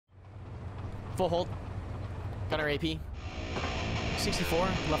Full hold. Gunner AP. 64,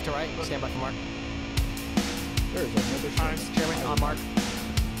 left to right. Stand by for mark. There's another shot. Chairman on mark.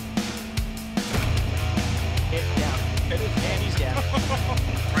 Hit down. And he's down.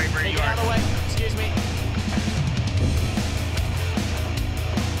 Right where Take you it are. out of the way. Excuse me.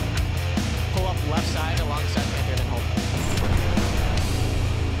 Pull up left side alongside Panther, then hold.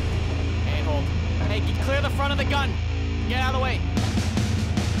 And hold. Hey, clear the front of the gun. Get out of the way.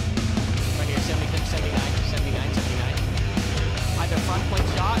 Right here, 79, 79. Either front plate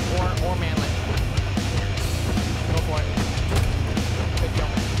shot or manlet. Go for it. Good kill.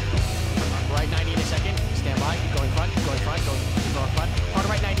 Right 90 in a second. Stand by. Going front. Going front. Going front. Hard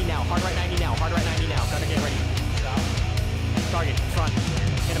right 90 now. Hard right 90 now. Hard right 90 now. Gunner, get ready. Target. Front.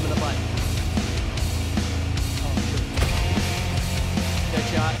 Hit him in the butt. Good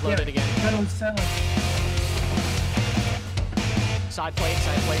shot. Load it again. Side plate.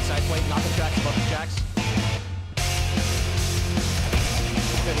 Knock the tracks. Above the tracks.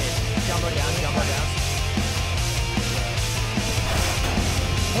 Good hit. Jumbo down.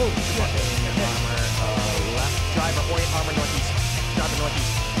 Oh, shit. Armor, left. Driver, orient armor northeast. Driver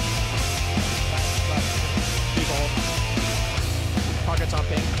northeast. Keep hold. Targets on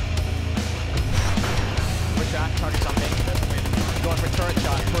ping. Retract, targets on ping. Going for turret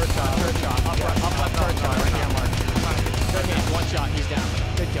shot. Up left turret shot. Right here, mark. Good hit. One shot. He's down.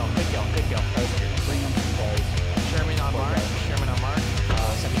 Good kill. Sherman on mark.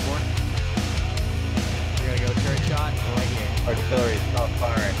 74. We're gonna go turret shot right here. Artillery is not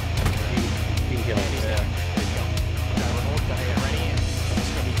firing. You can kill him. He's down. Good kill. Driver hold. Gotta get ready.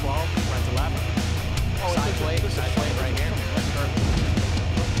 It's gonna be 12. Run to left. Side plate right here.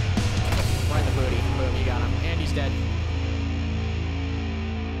 Right in the booty. Boom, you got him. And he's dead.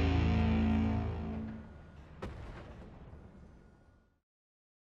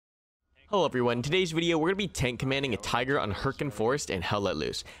 Hello everyone, in today's video we're going to be tank commanding a Tiger on Hurricane Forest and Hell Let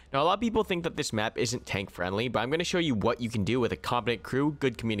Loose. Now a lot of people think that this map isn't tank friendly, but I'm going to show you what you can do with a competent crew,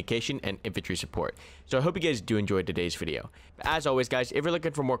 good communication, and infantry support. So I hope you guys do enjoy today's video. But as always guys, if you're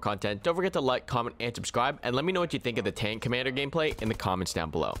looking for more content, don't forget to like, comment, and subscribe, and let me know what you think of the tank commander gameplay in the comments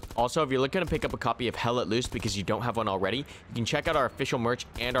down below. Also, if you're looking to pick up a copy of Hell Let Loose because you don't have one already, you can check out our official merch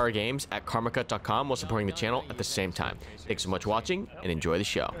and our games at karmakut.com while supporting the channel at the same time. Thanks so much for watching, and enjoy the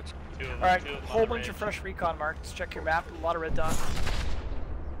show. Alright, whole bunch of fresh recon marks. Check your map, a lot of red dots.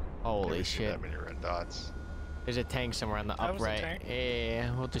 Holy shit. That many red dots. There's a tank somewhere on the That was a upright. tank?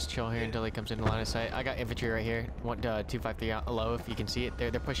 Yeah, we'll just chill here until he comes into line of sight. I got infantry right here. 253 out low if you can see it.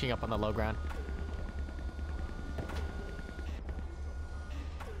 They're pushing up on the low ground.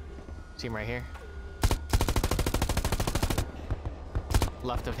 See him right here.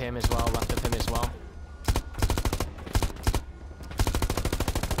 Left of him as well.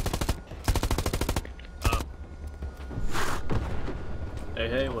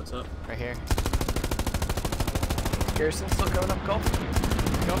 Hey, what's up? Right here. Garrison still coming up, Cole?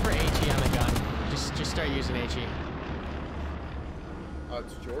 Go for HE on the gun. Just start using HE.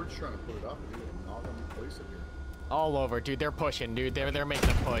 It's George trying to put it up. He will not let me place it here. All over, dude. They're pushing, dude. They're making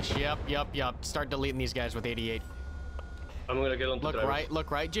a push. Yep. Start deleting these guys with 88. I'm gonna get on the Look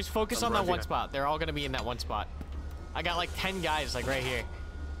right. Just focus on that one spot. They're all gonna be in that one spot. I got like 10 guys like right here.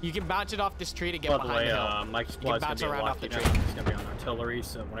 You can bounce it off this tree to get behind the hill. My squad's gonna be around off the tree. It's gonna be on artillery,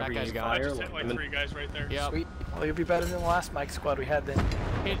 so whenever That you guy's fire, got Just hit like 3 guys right there. Yep. Sweet. Well, you'll be better than the last Mike squad we had then.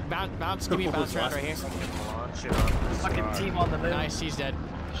 Hit, bounce, give me a bounce round right here. Fucking team on the move. Nice, he's dead.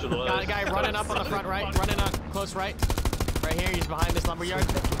 Got a guy running up on the front right, running up close right. Right here, he's behind this lumberyard.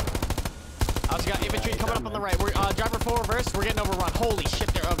 I also got infantry coming up on the right. We're driver full reverse. We're getting overrun. Holy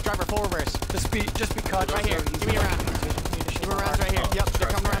shit! There, driver full reverse. Just be conscious. Right here. Give me a round. Give me a round right here. Yep, they're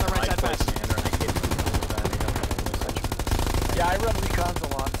coming around the right side fast. Yeah, I run recons a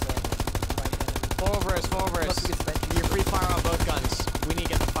lot, so. Full reverse. You're free fire on both guns. We need to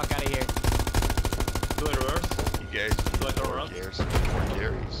get the fuck out of here. Do it reverse. You guys need 4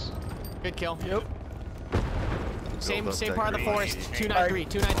 carries. Good kill. Yep. Same up that part of the green. forest. 293.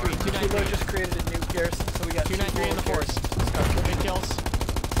 Kilo just created a new garrison, so we got 293 in the forest. Good kills.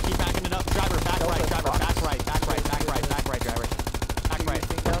 Keep backing it up. Driver, back right, driver. Back right, driver. Back right.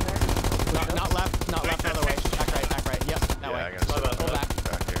 Anything down there? Not left, other way. Back right. Yep, that way. I got some Pull back.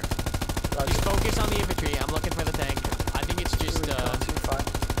 back here. Just focus on the infantry. I'm looking for the tank. I think it's just,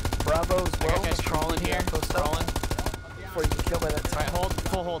 Bravo as I well. got guys crawling here. Crawling. Before you can kill by that time. Alright, hold.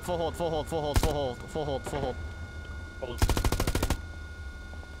 Full hold.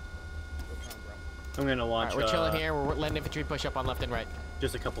 I'm gonna launch. Alright, we're chilling here. We're letting infantry push up on left and right.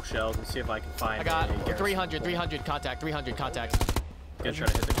 Just a couple shells and see if I can find. I got a garrison. 300 contact. Gonna try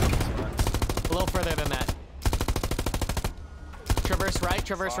to hit the garrison. A little further than that.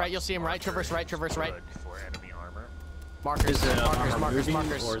 Traverse right, you'll see him right, traverse right. For enemy armor. Markers, Is it markers, armor markers, moving,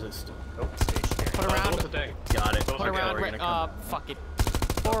 markers. or is it still? Oh, stationary. Put around, Got it. put Okay, around, we're gonna come back. fuck it.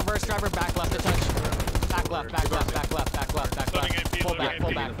 Full reverse driver, back left to touch. Back left, back left, back left, back left, back left. Full back,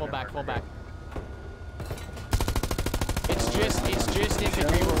 full back, full back, full back. It's just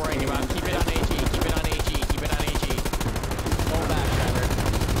infantry we're worrying about. Keep it on AG, keep it on AG, keep it on AG. Full back, driver.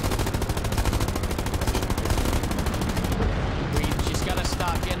 We just gotta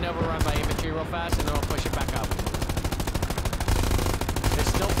stop getting overrun by infantry real fast and then we'll push it back up. They're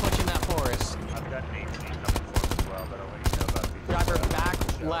still pushing that forest. I've got an 18 coming forward as well, but I'll let you know about these. Driver back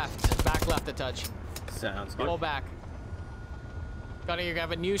shells. left to touch. Sounds good. Pull back. Gunner, you're gonna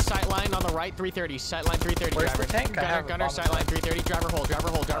have a new sight line on the right, 330. Sight line 330, Where's driver. the tank? I have a Gunner, bomb sight line 330. Driver hold, driver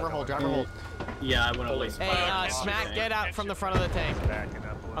hold, driver hold, driver hold. Yeah, I wouldn't waste Hey, fire. Smack, get out from the front of the tank. Backing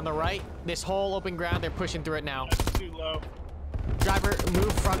up a little On the right, this whole open ground, they're pushing through it now. That's too low. Driver,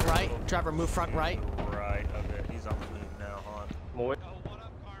 move front right. Driver, move front right. Right, okay, he's on the move now, Han. More. Oh, what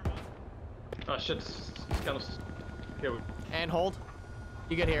up, Karma? Oh shit, it's kind of. Here we And hold.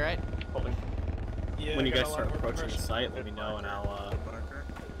 You good here, right? holding. Yeah, When you got guys a lot start more approaching the pressure. site, let me know and I'll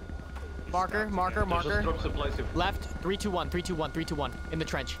Marker. Marker. Left, 321, 321, 321. In the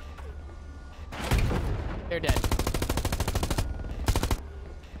trench. They're dead.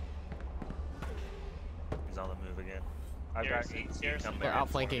 He's on the move again. I've got Garrison, 18 Garrison. coming They're in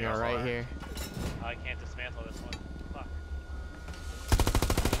outflanking for her me. right here. I can't dismantle this one. Fuck.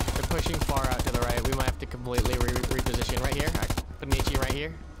 They're pushing far out to the right. We might have to completely reposition right here. I put an HE right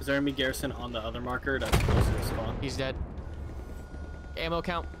here. Is there enemy garrison on the other marker that's close to the spawn? He's dead. Ammo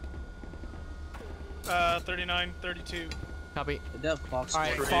count. 39, 32. Copy. The box.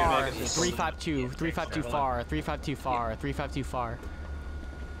 Alright, far. 352. 352 far. 352 far. 352 far.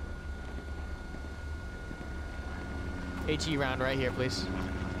 HE round right here, please.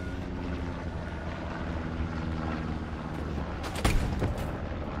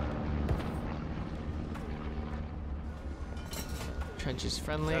 Trench is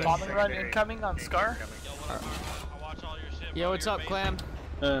friendly. Bombing run incoming on Scar. I watch all your shit. Yo, what's up, Clam?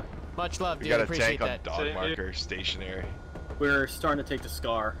 Much love, We dude. got a Appreciate tank on that. dog marker stationary. We're starting to take the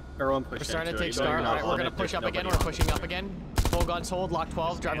Scar. Everyone push We're starting to into take it. Scar. Even though Alright, you're we're not gonna on it, push there's up again. nobody We're on it. pushing up again. Full guns hold. Lock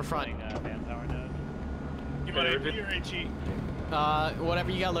 12. Driver front. You got AP or HE?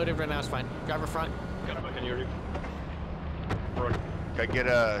 Whatever you got loaded right now is fine. Driver front. Can I get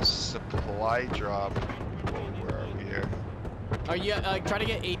a supply drop? Where are we here? Are you try to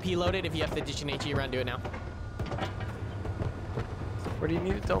get AP loaded? If you have to ditch an HE round, do it now. Where do you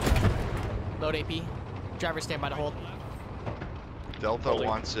need it, Delta? Load AP. Driver stand by to hold. Delta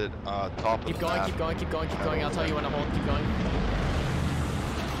wants it top of Keep the going, map. keep going, keep going, keep going. I'll tell you when to hold. Keep going.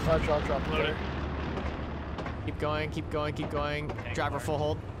 I'll drop loader. Keep going, keep going, keep going. Driver full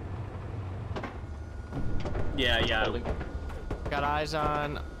hold. Yeah. Got eyes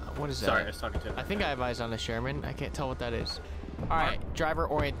on. What is that? Sorry, I was talking to him. I think I have eyes on the Sherman. I can't tell what that is. All right, driver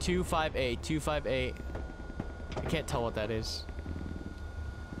orient 258, 258. I can't tell what that is.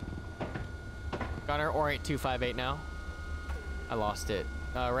 Gunner orient 258 now. I lost it.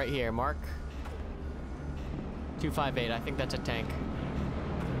 Right here, mark. 258. I think that's a tank.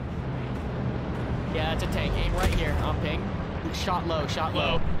 Yeah, that's a tank. Aim right here on ping. Shot low, shot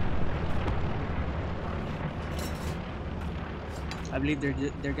low. I believe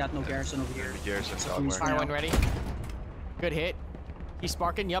they got no garrison over here. Garrison dog Fire Fire marker. one ready. Good hit. He's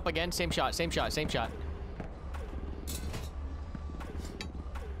sparking. Yup, again. Same shot, same shot, same shot.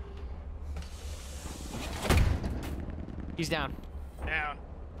 He's down. Down.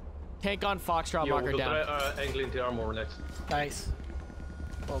 Tank on Foxtrot marker down. Angle into armor next. Nice.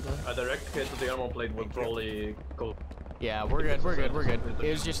 Well done. A direct hit to the armor plate will probably go. Yeah, we're good, we're good, we're good.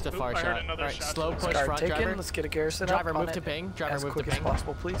 It was just a far Oop, I heard shot. another Alright, shot. slow push Scar front taken. driver. Let's get a garrison Driver up move on to it ping. Driver as move quick to as ping.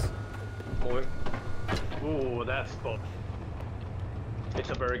 possible, please. Moving. Ooh, that's spot. It's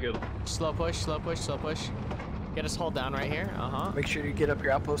a very good. Slow push, slow push, slow push. Get us hold down right here. Make sure you get up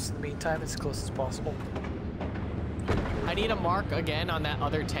your outpost in the meantime as close as possible. I need a mark again on that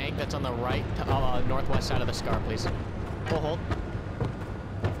other tank that's on the right, northwest side of the Scar, please. Full hold.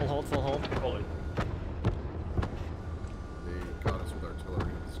 Full hold, full hold. Holy. They caught us with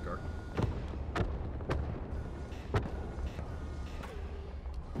artillery with the Scar.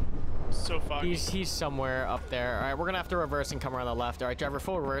 So foggy. He's somewhere up there. All right, we're gonna have to reverse and come around the left. All right, driver,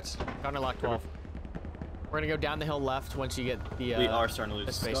 full reverse. Counter lock 12. We're gonna go down the hill left once you get the We are starting to lose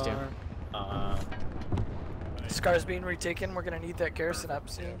the space too. Scar. Scar's being retaken. We're gonna need that garrison up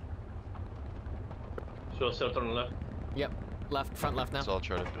soon. So set on the left. Yep. Left, front left now. So I'll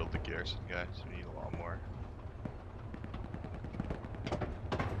try to build the garrison, guys. We need a lot more.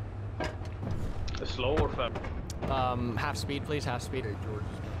 Slow or fast? Half speed, please. Half speed. Hey, George.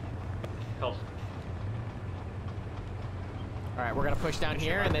 Health. All right, we're gonna push down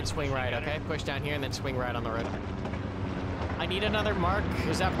here and then swing right. Okay, push down here and then swing right on the road. I need another mark.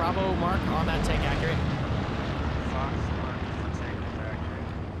 Is that Bravo mark on that tank accurate? Fox mark for tank is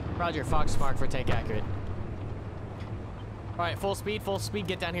accurate. Roger, Fox mark for tank accurate. All right, full speed,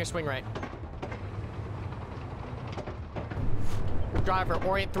 get down here, swing right. Driver,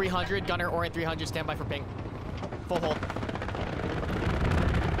 orient 300, gunner, orient 300, stand by for ping. Full hold.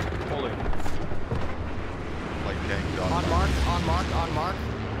 Holding. Like tank dog. On mark, on mark, on mark.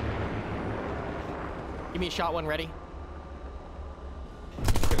 Give me a shot one ready.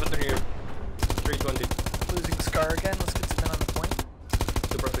 Infantry here. 320. Losing Scar again. Let's get some men on the point.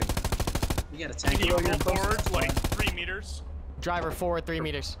 Super thing. We got a tank. Can you over go here. forward, That's like fine. 3 meters? Driver forward 3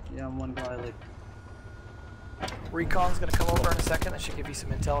 meters. Yeah, I'm one guy. Like, Recon's gonna come over in a second. That should give you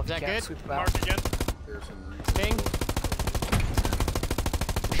some intel if Is you that can't good? sweep them out. Mark again. Garrison reach. Ping.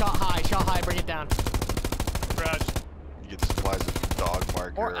 Shot high, bring it down. Garage. You get supplies with dog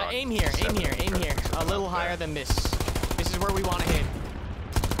marker. Or on aim here, 7 aim here. A little up higher there. than this. This is where we want to hit.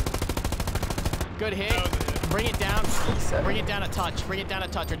 Good hit. That was a hit. Bring it down. E7. Bring it down a touch. We're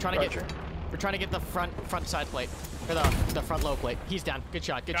trying to Roger. get. We're trying to get the front side plate, or the front low plate. He's down. Good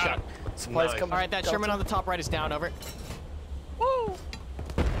shot. Good Got shot. him. Supplies Nice. coming. All right, that Sherman on the top right is down. Over. Woo!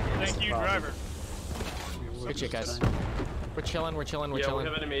 Thank you, driver. Good shit, guys. We're chilling. We're Yeah, we chilling.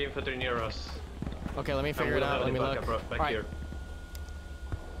 have enemy infantry near us. Okay, let me And figure we it don't out. have Let any me look. backup back All right. here.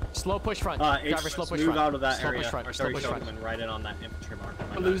 Slow push front. H, Driver, slow push move front. out of that slow area. Push front. Slow Artillery push front. shotgun right in on that infantry mark.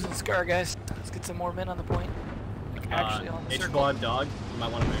 We're losing Scar, guys. Let's get some more men on the point. Actually, on the H circle. squad dog, you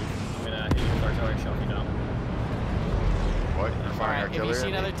might want to move. I'm gonna hit you with artillery shot you down. What? You're All firing right, if you artillery? see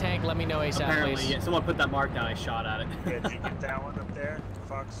another tank, let me know ASAP, Apparently, please. yeah, someone put that mark down. I shot at it. Yeah, did you get that one up there?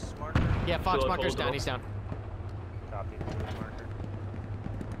 Fox marker? Yeah, Fox Still marker's hold down. up. He's down. Copy.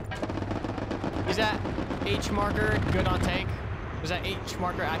 Marker. Is that H marker good on tank? Was that H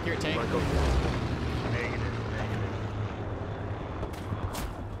marker accurate tank? Negative. Negative.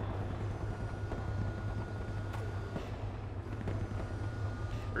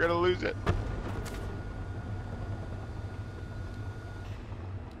 We're gonna lose it.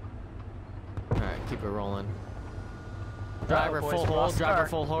 Alright, keep it rolling. Driver boys, full we hold, lost driver Scar.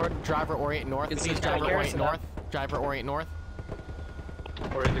 full hold, driver orient north. It's Please, the driver orient garrison north. Driver orient north.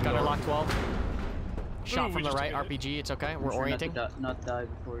 Or is it Gunner north? lock 12. Shot Ooh, from we the just right, took a hit. RPG, it's okay. We're try orienting. Not die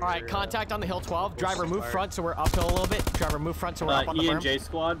before. Alright, contact on the hill 12. Driver move front so we're uphill a little bit. Driver move front so we're up on the E and berm. J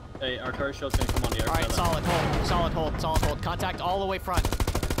squad, artillery shot's gonna come on the Alright, other solid hold, solid hold, solid hold. Contact all the way front.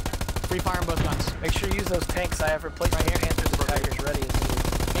 Free fire on both guns. Make sure you use those tanks. I have replacement Right here. Panthers and Tigers ready as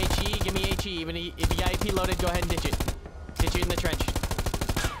needed. HE, give me HE. Even if you got AP loaded, go ahead and ditch it. Ditch it in the trench.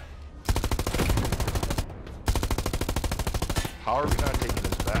 How are we not taking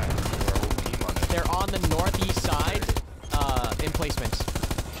this back? Our whole team on it. They're on the northeast side, emplacements.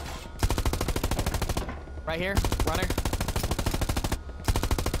 Right here, runner.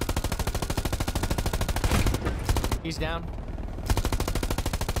 He's down.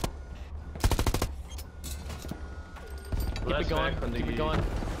 Keep it going, keep it going.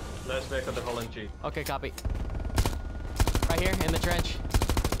 Last back on the Holland G. Okay, copy. Right here, in the trench.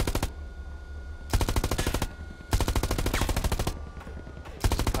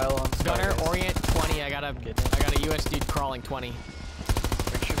 Pile on Scar, Gunner, guys. orient 20. I got a US dude crawling 20.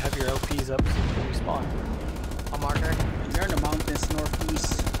 Make sure to have your LPs up so you can respawn. A marker. They're in the mountains,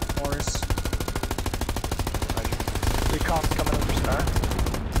 northeast forest. Recon's coming under Scar.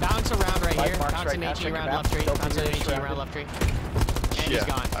 Bounce around right Light here. marks Bounce right an now, HE check your around map. left tree. Don't Bounce be an really HE surrounded. around left tree. And Yeah, he's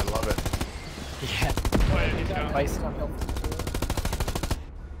gone. I love it. Yeah. Oh, yeah, he's gone. Bison on hill.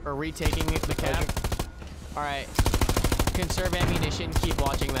 We're retaking the cap. Alright. Conserve ammunition, keep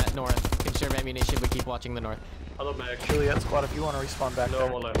watching that north. Conserve ammunition, but keep watching the north. Hello, Mac. Juliet squad, if you want to respawn back No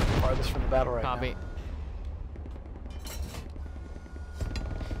there. one left. Farthest from the battle right Copy. now.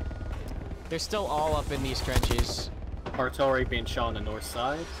 They're still all up in these trenches. Artillery being shot on the north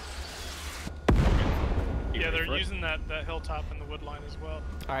side. Yeah, they're using that hilltop in the wood line as well.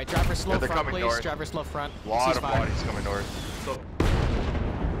 Alright, driver slow Yeah, they're front, coming please. north. Driver slow front. Lot of Ceasefire. bodies coming north. So,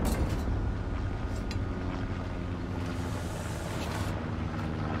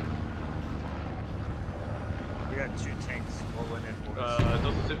 We got 2 tanks rolling in.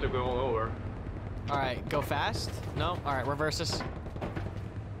 doesn't seem to go over. Alright, go fast. No? Alright, reverse this.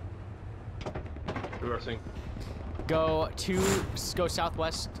 Reversing. Go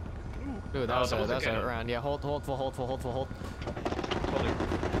southwest. Ooh, that was a round. Yeah, hold. That's not like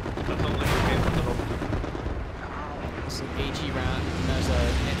you came from the rope. It's an AG round. There's an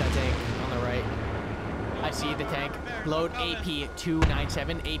anti-tank on the right. I see the tank. Load AP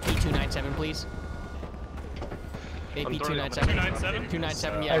 297. AP 297, please. AP 297.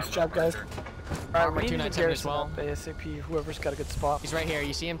 297, yeah. Nice job, guys. Alright, Armor we need to 297 as well. ASAP, whoever's got a good spot. He's right here.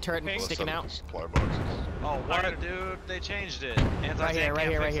 You see him? Turret sticking out. Supply boxes. Oh, what, dude? They changed it.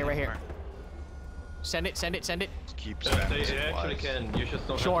 Right here. Send it. Just keep They spamming actually supplies. can. You just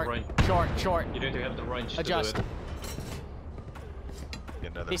don't Short. have the range. Short. You need to have the range Adjust. to do it.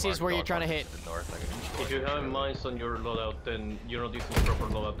 Another This is mark where you're dog trying to mark hit. to the north. I'm gonna If you have mines on your loadout, then you're not using the proper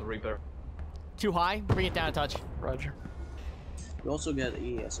loadout to repair. Too high. Bring it down a touch. Roger. You also get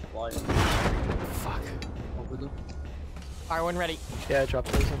a supply Fuck. over there. Alright, one ready. Yeah, I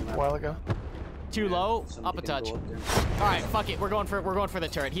dropped those a while ago. Too low. Somebody Up a can touch. go up there. Alright, fuck it. We're going for the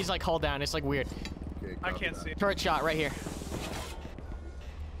turret. He's like hull down. It's like weird. Okay, I copy can't that. see. Turret shot right here.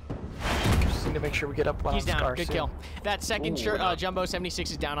 Just need to make sure we get up on He's down. Scar Good soon. kill. That second Jumbo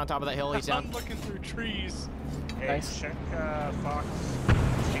 76 is down on top of that hill. He's down. I'm looking through trees. Hey, Nice. check Fox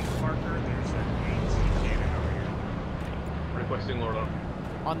tank marker. There's an AT cannon over here. Requesting loadout.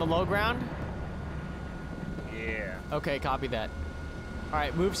 On the low ground? Yeah. Okay, copy that.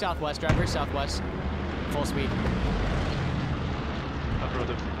 Alright, move southwest, driver. Southwest. Full speed. Approved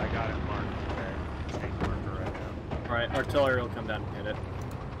it. I got it marked. Okay. Tank marker right now. Alright, artillery will come down and hit it.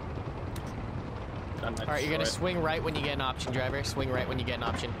 Alright, you're gonna swing right when you get an option, driver. Swing right when you get an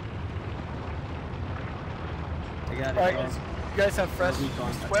option. I got it. Alright, you guys have fresh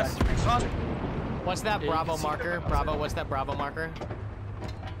Recon. west recon? What's that Yeah, you Bravo can see marker? them. Bravo, what's that Bravo marker?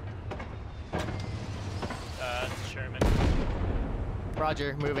 Sherman.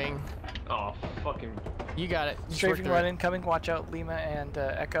 Roger, moving. Oh, fucking. You got it. Just work Strafing through right it. incoming. Watch out, Lima and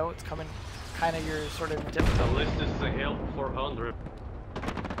Echo. It's coming. Kind of your sort of The difficult. list is a help 400.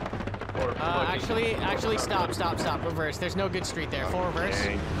 Or Actually, stop. Reverse. There's no good street there. Full reverse.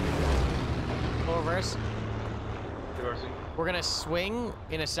 Dang. Full reverse. reversing. We're gonna swing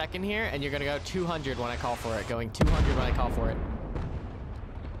in a second here, and you're gonna go 200 when I call for it. Going 200 when I call for it.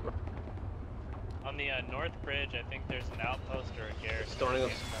 On the north bridge, I think there's an outpost or a garrison. Starting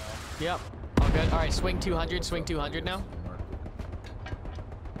us. Yep. All good. All right, swing 200. Swing 200 now.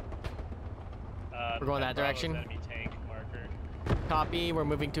 We're going that direction. Enemy tank marker. Copy. We're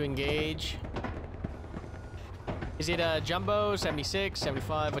moving to engage. Is it a Jumbo 76,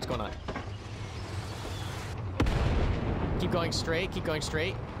 75? What's going on? Keep going straight. Keep going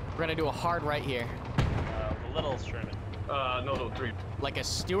straight. We're gonna do a hard right here. Little Sherman. No, 3. Like a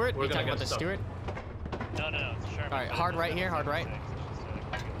Stewart? We're You gonna talking about get the stuck. Stewart? No, it's a Sherman. All right, hard right here. Hard right.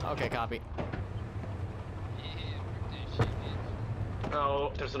 Okay, copy.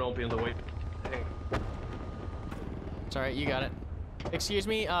 Oh, there's an OP on the way. Hey. Sorry, you got it. Excuse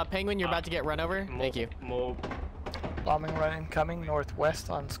me, Penguin, you're about to get run over. Thank you. Move. Bombing run incoming northwest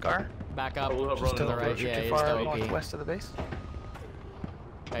on Scar. Back up. I will have Just to run the over. right. You're Yeah, too it's far the out OP. northwest of the base.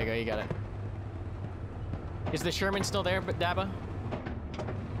 There you go. You got it. Is the Sherman still there, Daba?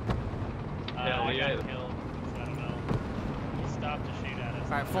 I yeah. got killed. So I don't know. He stopped to shoot at us.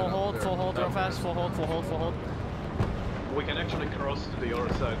 All right, full hold real fast. Full hold. We can actually cross to the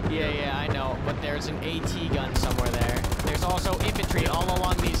other side. Yeah, I know, but there's an AT gun somewhere there. There's also infantry all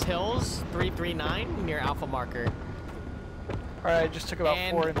along these hills. 339 near Alpha Marker. Alright, I just took about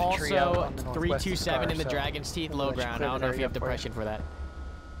 4 And infantry out also on the northwest of 327 Scar, in the so Dragon's Teeth we'll low let you ground. clear I don't that know if you area have up for you. depression for that.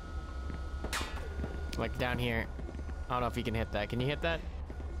 Like down here. I don't know if you can hit that. Can you hit that?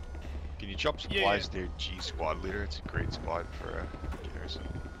 Can you drop supplies near G squad leader? It's a great spot for garrison.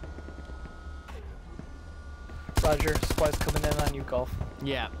 Roger, supplies coming in on you, Golf.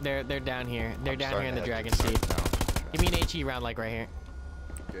 Yeah, they're down here. They're I'm down here in the starting Dragon's to head Teeth. south Give me an HE round like right here.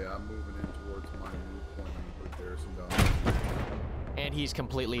 Okay, I'm moving in towards my move point. I'm gonna put garrison down. And he's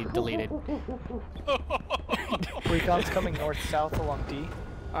completely deleted. Recon's coming north-south along D.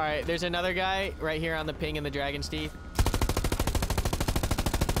 Alright, there's another guy right here on the ping in the Dragon's Teeth.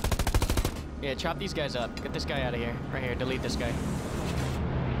 Yeah, chop these guys up. Get this guy out of here. Right here, delete this guy.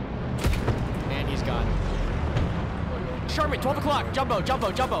 And he's gone. Sherman, 12 o'clock. Jumbo.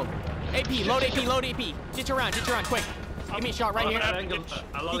 AP, load AP. Ditch around, quick. Give me a shot right here.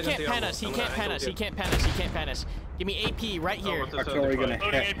 He can't pen us. He can't pen us. Give me AP right here. Artillery gonna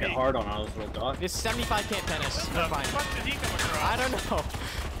hit hard on our little dot. This 75 can't pen us. We're fine. I don't know.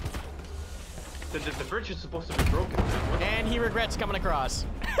 The bridge is supposed to be broken. And he regrets coming across.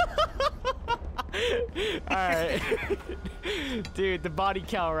 Alright. Dude, the body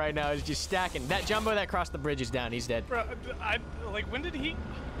count right now is just stacking. That Jumbo that crossed the bridge is down. He's dead. Bro, when did he?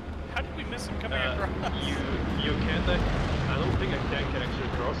 How did we miss him coming across? You can't. I don't think a tank can actually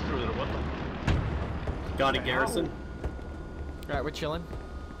cross through the water. Got a garrison. Alright, we're chilling.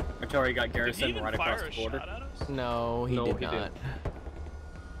 Artillery got garrison right across the border. No, he did not. Didn't.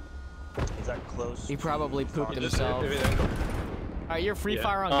 Is that close? He probably pooped Just- himself. Alright, you're free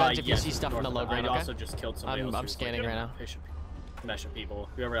fire on guns if you Yes, see stuff in the north low of- ground, I okay? also just killed somebody else. I'm who was scanning right now. Mesh of people.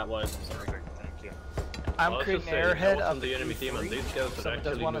 Whoever that was, I'm sorry. Thank you. I'm Well, creating let's an just say airhead that of wasn't the enemy team and these guys If would someone does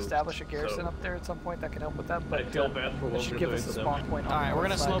actually want to move, establish a garrison so- up there at some point, that can help with that. I But feel bad for it what should we're give doing us a to them. spawn point. on Alright, the we're gonna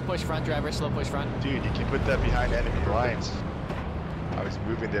north slow side. push front, driver, slow push front. Dude, you can put that behind enemy lines. I was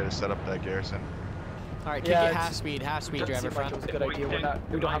moving there to set up that garrison. Alright, Yeah, kick it it's- half speed, Doesn't driver seem like front. it was a good idea.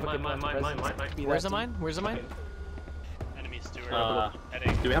 We don't have a good enough presence to be Where's that the deep. mine? Where's the mine? Enemy Stewart.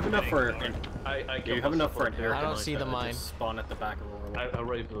 Do we have enough for heading north. Do you have enough for an air? I don't see the mine. Spawn at the back of I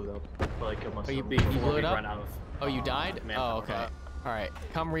already blew it up. But I killed myself. Oh, you before blew we it up? run out of, Oh, you died? manpower. Oh, okay. Alright,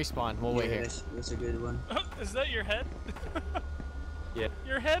 come respawn. We'll wait here. That's a good one. Is that your head? Yeah.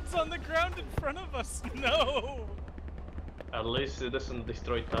 Your head's on the ground in front of us. No. At least it doesn't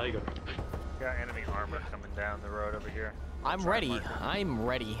destroy Tiger. Got enemy armor coming down the road over here. I'm ready. I'm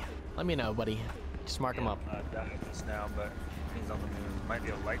ready. Let me know, buddy. Just mark him up. Down with us now, but he's on the move. Might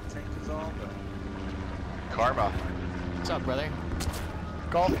be a light tank is all, but Karma. What's up, brother?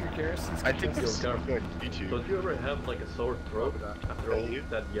 Golf your garrisons. I think this is Careful. good. You too. Don't you ever have like a sore throat after all you?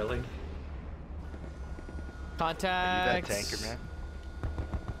 that yelling? Are you that Contacts. tanker,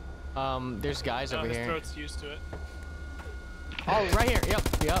 man? There's guys over his here. throat's used to it. Oh, right here.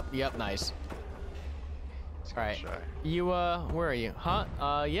 Yep, nice. He's Alright. shy. You, where are you?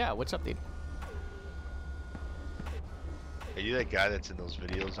 Huh? Yeah, what's up, dude? Are you that guy that's in those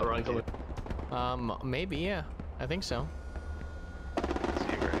videos? on Alright, YouTube? Maybe, yeah. I think so. See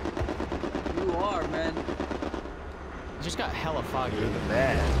you, right? You are, man. It just got hella foggy. You're the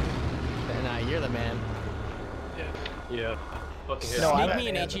man. Nah, you're the man. Yeah. Fucking hate No, it. I Sneak me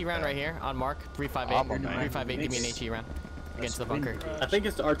an don't- HE round right here on mark 358. I'm a man. 358, give me an HE round against the bunker. I think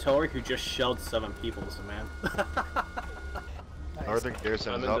it's the artillery who just shelled 7 people, so man. Northern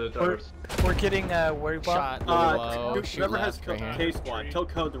garrison I'm is in up. the towers. We're getting where you Shot Uh, low, shoot whoever has left right here. K squad, tell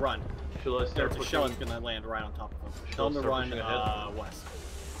code to run. Should I start There's a shell that's pushing? gonna land right on top of him. Shall Tell him to start run pushing ahead? west.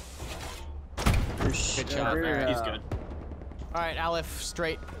 Good shot. Alright, He's good. Alright, Aleph,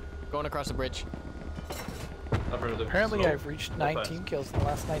 straight. Going across the bridge. Apparently, Slow. I've reached Go 19 fast. kills in the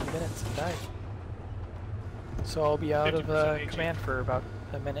last 90 minutes and died. So I'll be out of 50% command for about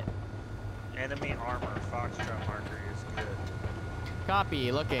a minute. Enemy armor, Foxtrot marker is good.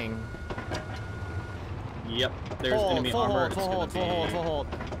 Copy, looking. Yep, there's enemy full armor. hold, It's full gonna hold, full be- hold, full hold.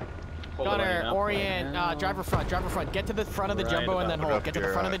 Gunner, up. orient, driver front, driver front. Get to the front of the Right jumbo and then about- hold. Get to the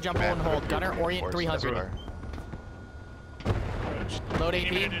front of the jumbo and hold. Gunner, orient 300. Load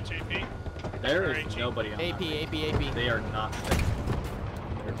AP. There is nobody on AP, that. AP. They are not thick.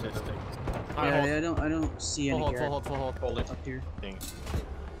 They're just thick. Alright, Yeah, I don't see any full hold, Garrett full hold. Hold it. up here.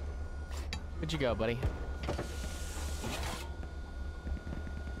 Where'd you go, buddy?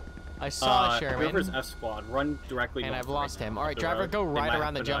 I saw Whoever's Sherman, F squad, run directly. and north I've lost right him. now, Alright, up the driver, road. go They right might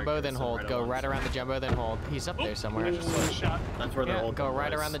around the have put jumbo, our then garrison hold. right Go on right us. around the jumbo, then hold. He's up there somewhere. I just saw a shot. That's where the Yeah, old go one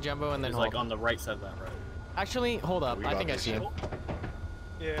right was. around the jumbo and then He's hold. like on the right side of that road. Actually, hold up. We I got think I this see him.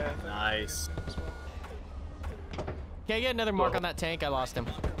 Yeah. Nice. Can I get another mark on that tank? I lost him.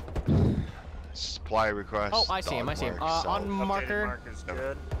 Supply request. Oh, I see him. I see him. dog mark, On south. marker Mark is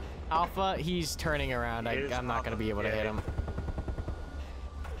good. Alpha, he's turning around. He is I'm not gonna Alpha. be able to Yeah. hit him.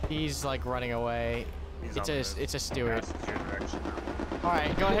 He's like running away. He's It's on a the move. it's a Stewart. Passes your direction now. All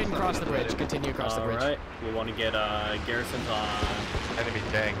right, go ahead and cross the bridge. Continue across the bridge. Alright, we want to get garrisons on Enemy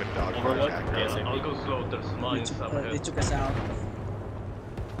tank with dog mark. Overlook. accurate. Yes, I'll go slow. There's mines up They ahead. took us out.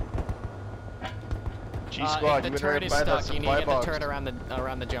 G If squad, the you turret better is find that stuck, you need to supply get the box. turret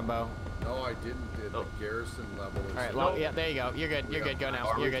around the jumbo. No, I didn't. The garrison level is. All right, well, yeah, there you go. You're good. You're good. Go now.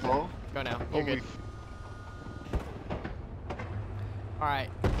 Are You're we good. full? Go now. Oh, You're good. All right,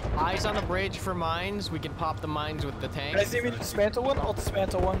 eyes on the bridge for mines. We can pop the mines with the tank. Guys, need me to dismantle one? I'll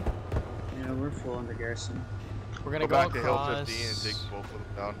dismantle one. Yeah, we're full on the garrison. We're gonna Go go back to Hill across. 15 and take both of them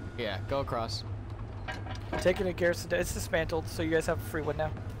down. Yeah, go across. Taking a garrison. It's dismantled, so you guys have a free one now.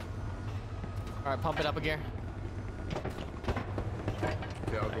 All right, pump it up a gear.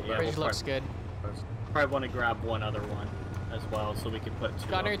 Yeah, I'll go Yeah, back. Bridge looks good. Probably want to grab one other one as well, so we can put two.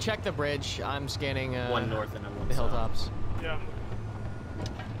 Gunner, up. check the bridge. I'm scanning One north and then one the south. hilltops. Yeah.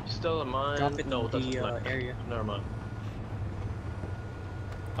 Still a mine. Drop it No, in that's the black. area. Never mind.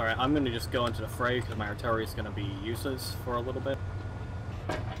 Alright, I'm gonna just go into the fray because my artillery is gonna be useless for a little bit.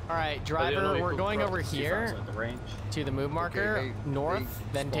 Alright, driver, we're going over here to the move marker, north,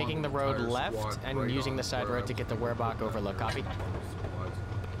 then taking the road left, and using the side road to get the Werbach overlook. Copy?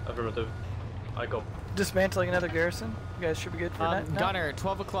 Affirmative. I go. Dismantling another garrison. You guys should be good for that. No? Gunner,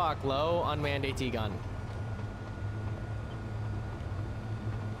 12 o'clock, low, unmanned AT gun.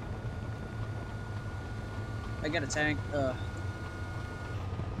 I got a tank. Wait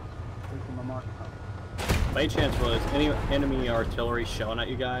for my mark. By chance, was any enemy artillery shelling at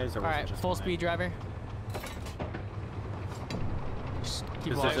you guys? Or was Alright, full speed, driver. Just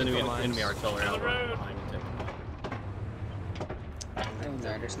keep Because there's walking, enemy artillery On the road. behind you.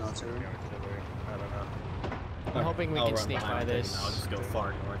 No, there's no artillery. I don't know. I'm hoping we I'll can run sneak behind by and take this. them. I'll just go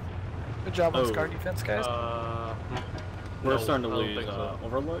far north. Good job on Oh. scar defense, guys. We're No, starting to I don't lose think so.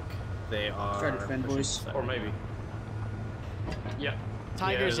 overlook. They are. Try to defend, pushing boys. center. Or maybe. Yeah.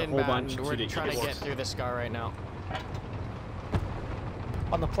 Tiger's Yeah, there's a whole bunch inbound. We're to trying to the get through the scar right now.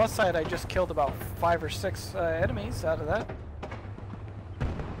 On the plus side, I just killed about 5 or 6 enemies out of that.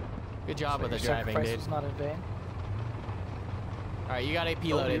 Good job with the driving, Sacrifice dude. was not in vain. Alright, you got AP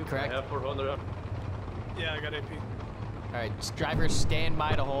loaded, correct? I have 400. Yeah, I got AP. Alright, drivers stand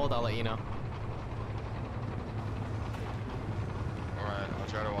by to hold, I'll let you know. Alright, I'll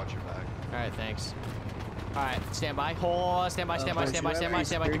try to watch your back. Alright, thanks. Alright, stand by. Hold, stand by, stand by, stand by, stand by,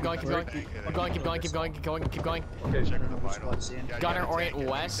 stand by. Keep going, keep going. Keep going, keep going, keep going, keep going, keep going. Okay, Check the final. Yeah, Gunner, yeah, orient tank,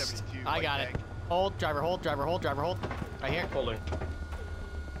 west. 72, I white got it. tank. Hold, driver, hold, driver, hold, driver, hold. Right here. holding.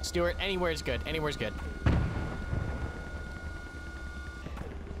 Stuart, anywhere's good. Anywhere's good.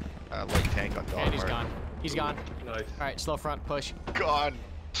 Light tank on dog And he's mark. gone. He's gone. Nice. Alright, slow front, push. Gone.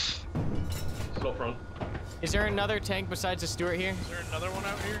 Slow front. Is there another tank besides the Stuart here? Is there another one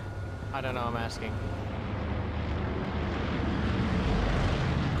out here? I don't know, I'm asking.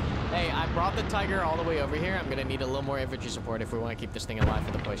 Hey, I brought the Tiger all the way over here. I'm gonna need a little more infantry support if we want to keep this thing alive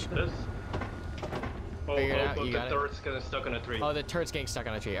for the push. This. Oh, Figure it out, but you the got it. turret's getting stuck on a tree. Oh, the turret's getting stuck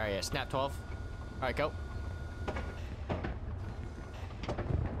on a tree. Alright, yeah, snap 12. Alright, go.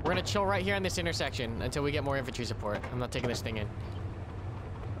 We're gonna chill right here in this intersection until we get more infantry support. I'm not taking this thing in.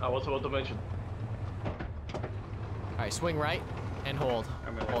 I was about to mention. Alright, swing right and hold.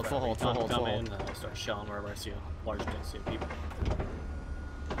 Hold, full hold, full hold, full hold. I'll start shelling wherever I see a large density of people.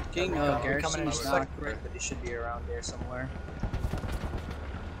 King We're coming Garrison in is second. not correct, but he should be around there somewhere.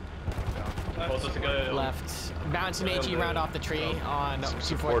 Oh, there's a guy on- Left. Bounce an HE round off the tree on Some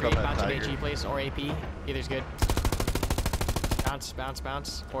support on 243. that Bounce an Tiger. HE, please, or AP. Either's good. Bounce, bounce,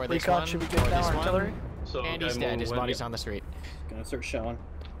 bounce. Or this Recon one, should be or good now, this one. artillery. So And he's guy dead. moving His when body's you- on the street. Gonna start shelling.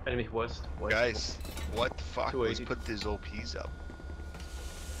 Enemy west. West. Guys, what the fuck? Let's 280. put these OPs up.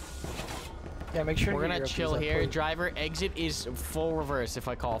 Yeah, make sure We're to gonna get your chill OPs up, here. please. Driver, exit is full reverse if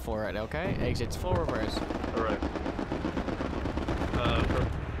I call for it, okay? Exit's full reverse. Alright.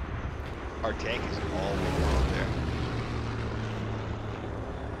 Our tank is all the way down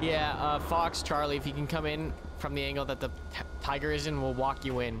there. Yeah, Fox, Charlie, if you can come in from the angle that the Tiger is in, we'll walk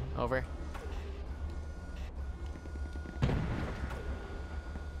you in. Over.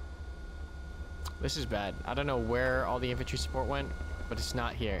 This is bad. I don't know where all the infantry support went, but it's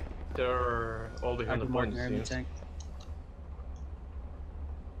not here. They're all I behind the can mark points. an enemy seems. tank.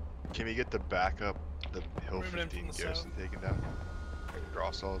 Can we get the backup, the Hill Moving in 15 from the garrison taken down?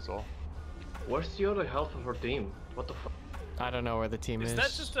 Cross all is all. Where's the other half of our team? What the fuck? I don't know where the team is. Is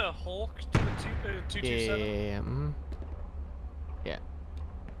that just a Hulk to the 227? mhm. Yeah.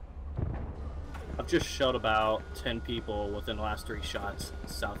 I've just shot about 10 people within the last 3 shots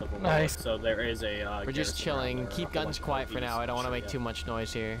south of the Nice. So there is a. We're just garrison around chilling. there, Keep a guns bunch of quiet for OPs, now. I don't want to so make yeah. too much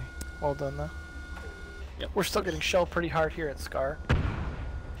noise here. Well done, though. Yep. We're still getting shelled pretty hard here at Scar.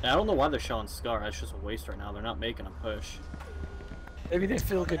 I don't know why they're shelling Scar. That's just a waste right now. They're not making a push. Maybe they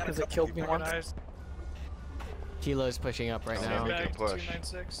feel good because it killed me once. Guys, Kilo's pushing up right Oh, now. we back can to push.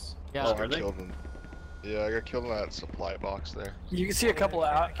 296. Yeah. Oh, I are they? killed him. Yeah, I got killed in that supply box there. You can see a couple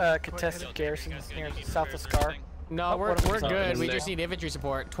of contested garrisons near south of Scar. No, we're What- what's good. in We there? just need infantry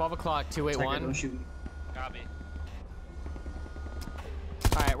support. 12 o'clock, Tiger, don't 281. shoot me. Copy.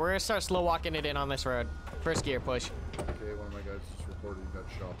 Alright, we're gonna start slow walking it in on this road. First gear push. Okay, one of my guys just reported he got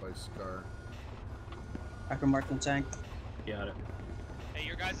shot by Scar. I can mark the tank. Got it. Hey,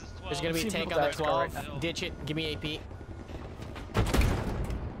 your guys is 12. There's gonna be a See tank people on the die Scar right 12. now. Ditch it. Give me AP.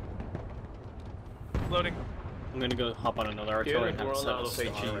 Loading. I'm gonna go hop on another Yeah, artillery. we're on out of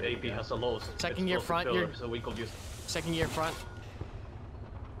HE. AP has a loss. Second It's gear close to front, pillar, you're- so we could use. Second gear front.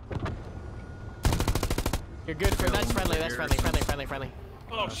 You're good for that's friendly. That's friendly. Friendly. Friendly. Friendly.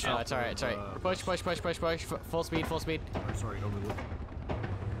 Oh shit. Oh, it's alright. It's alright. Push. Push. Push. Push. Push. Full speed. Full speed. Sorry, overlook.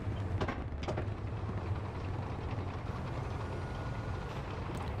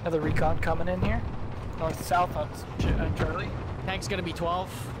 Another recon coming in here. North-south on Charlie. Tank's gonna be 12.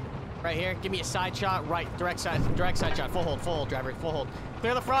 Right here. Give me a side shot. Right. Direct side shot. Full hold, driver. Full hold.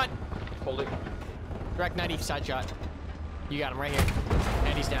 Clear the front. Holding. Direct 90 side shot. You got him right here.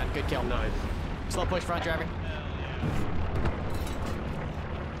 And he's down. Good kill. Nice. Slow push front, driver.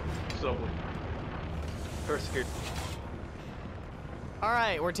 Slowly. Persecuted. All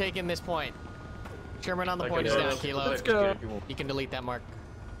right, we're taking this point. Sherman on the point is down, Kilo. Let's go. You can delete that mark.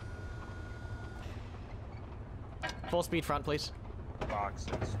 Full speed front, please. Boxes.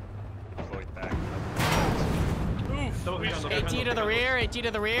 Floyd back. Oof. AT to the rear. AT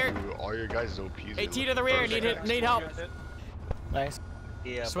to the rear. Ooh, all your guys' OPs. AT to the rear. Need help. Nice.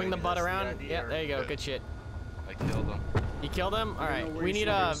 Yeah, Swing the baby, butt that's around. the Yeah, idea. there you go. Good shit. I killed him. You killed him. All right. We need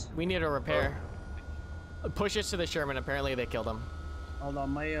a repair. Push us to the Sherman. Apparently they killed him. Hold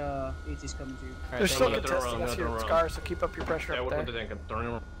on, my AT's coming to you. All right, They're still thank you. contesting us here at Scar, so keep up your pressure Yeah, up we're there. going to tank. I'm turning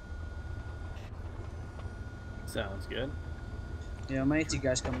around. Sounds good. Yeah, my AT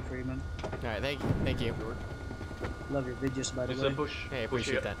guy's coming for you, man. All right. Thank you. Love your videos, by the Just way. push. Hey, push,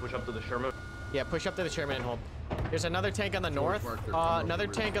 appreciate that. Push up to the Sherman. Yeah, push up to the Sherman and hold. There's another tank on the north. Another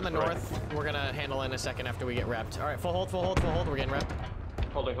tank on the north. We're gonna handle in a second after we get repped. All right, full hold. We're getting repped.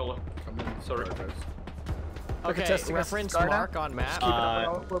 Holding. Come in. Sorry. Guys. Okay, contesting us reference Scar now? mark on map.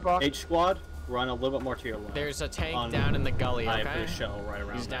 We're box. H squad, run a little bit more to your left. There's a tank On down in the gully, I okay? put a shell right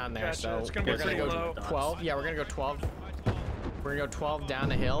around He's there. down there, Gotcha, so it's gonna be we're gonna pretty go low. 12. Yeah, we're gonna go 12. We're gonna go 12 down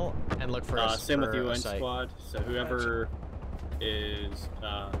the hill and look for a Same with for you, a N site. squad. So whoever is,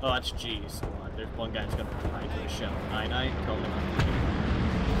 oh, that's G squad. There's one guy who's gonna run right to the shell. 9-9, totally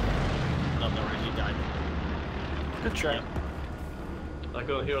not the right, he died. Good try. I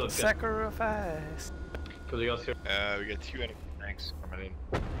go here. Let's get. Sacrifice. Because you guys here. We got 2 enemy tanks coming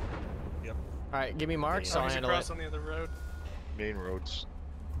in. All right, give me marks. I'll He's handle across it. on the other road. Main roads.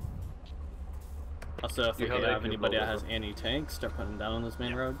 Also, if You you have have AK anybody that bulldozer. has anti-tanks, start putting them down on those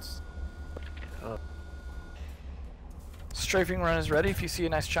main roads. Strafing run is ready if you see a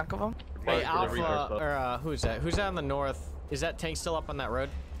nice chunk of them. Hey, Mark for the Alpha, research, or who's that? Who's that on the north? Is that tank still up on that road?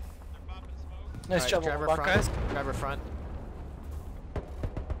 Nice All job, driver Buck, guys. front. Driver front.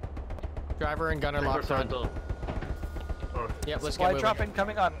 Driver and gunner lock front. Yep, let's Supply get drop moving.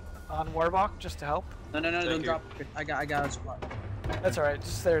 incoming on Warlock just to help. No, don't you. drop. I got a spot. That's alright,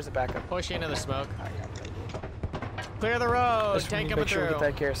 just there's a backup. Push into the smoke. I got it. Clear the road. Just Tank need to coming make sure we through. get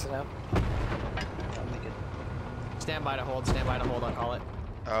that garrison out. I'll make it. Stand by to hold. I'll call it.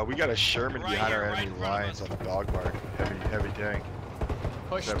 We got a Sherman Right behind here, our right enemy in front of lines us. on the dog mark. Heavy tank.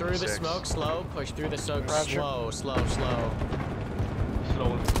 Push through the 76. smoke, slow. Push through the smoke, Roger. slow. Slow.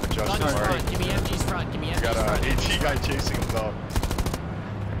 Adjust Gunner's mark. front. Give me MG's front. We got a front. AT guy chasing him though.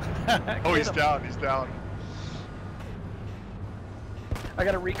 Oh, he's down. I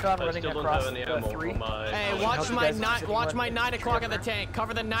got a recon I running still don't across have any the ammo 3. for my. Hey, Help watch you my guys if you watch want my to 9 o'clock of the trigger. tank.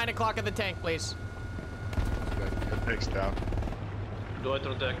 Cover the 9 o'clock of the tank, please. Picks down. Do I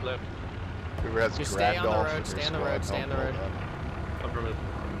turn tank left? Who has Just stay on the Grandolph road, in their stay on the squad, road, stay on the don't road. pull that. I'm from it.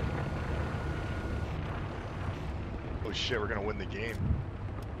 Oh shit, we're gonna win the game.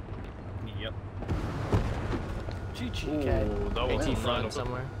 Yep. GG, Cat. Ooh, that was AT a front nine.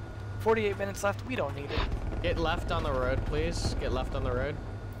 somewhere. 48 minutes left, we don't need it. Get left on the road, please. Get left on the road.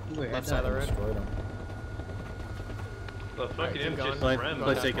 Wait, Left side of the road. Destroyed him. The fucking Alright, keep M going. just Place ran. Going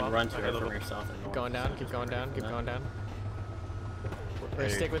they down can 12. run to Okay, it from level. your south and north. Keep going down, keep going down, keep going down. We're gonna Hey.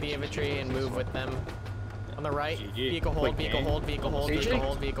 stick with the infantry and move with them. On the right, GG. vehicle hold, Quick vehicle game. hold, vehicle hold, GG. vehicle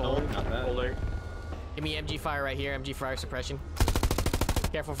hold, vehicle hold. Not bad. Holding. Give me MG fire right here, MG fire suppression.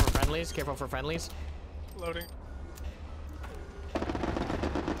 Careful for friendlies, careful for friendlies. Loading.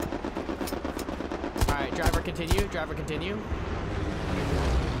 Alright, driver continue, driver continue.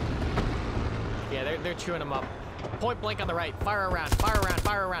 Yeah, they're chewing them up. Point blank on the right, fire around, fire around,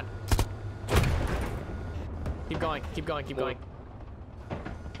 fire around. Keep going, keep going, keep going.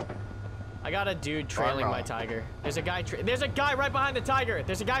 I got a dude trailing my tiger. There's a guy right behind the tiger.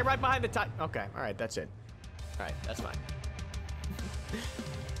 There's a guy right behind the tiger. Okay, alright, that's it. Alright, that's fine.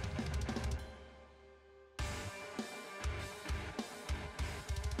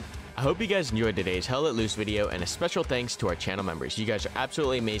 I hope you guys enjoyed today's Hell Let Loose video, and a special thanks to our channel members. You guys are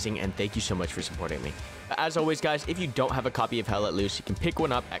absolutely amazing, and thank you so much for supporting me. As always, guys, if you don't have a copy of Hell Let Loose, you can pick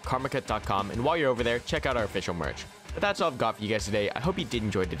one up at karmakut.com, and while you're over there, check out our official merch. But that's all I've got for you guys today. I hope you did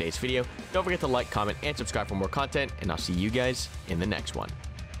enjoy today's video. Don't forget to like, comment, and subscribe for more content, and I'll see you guys in the next one.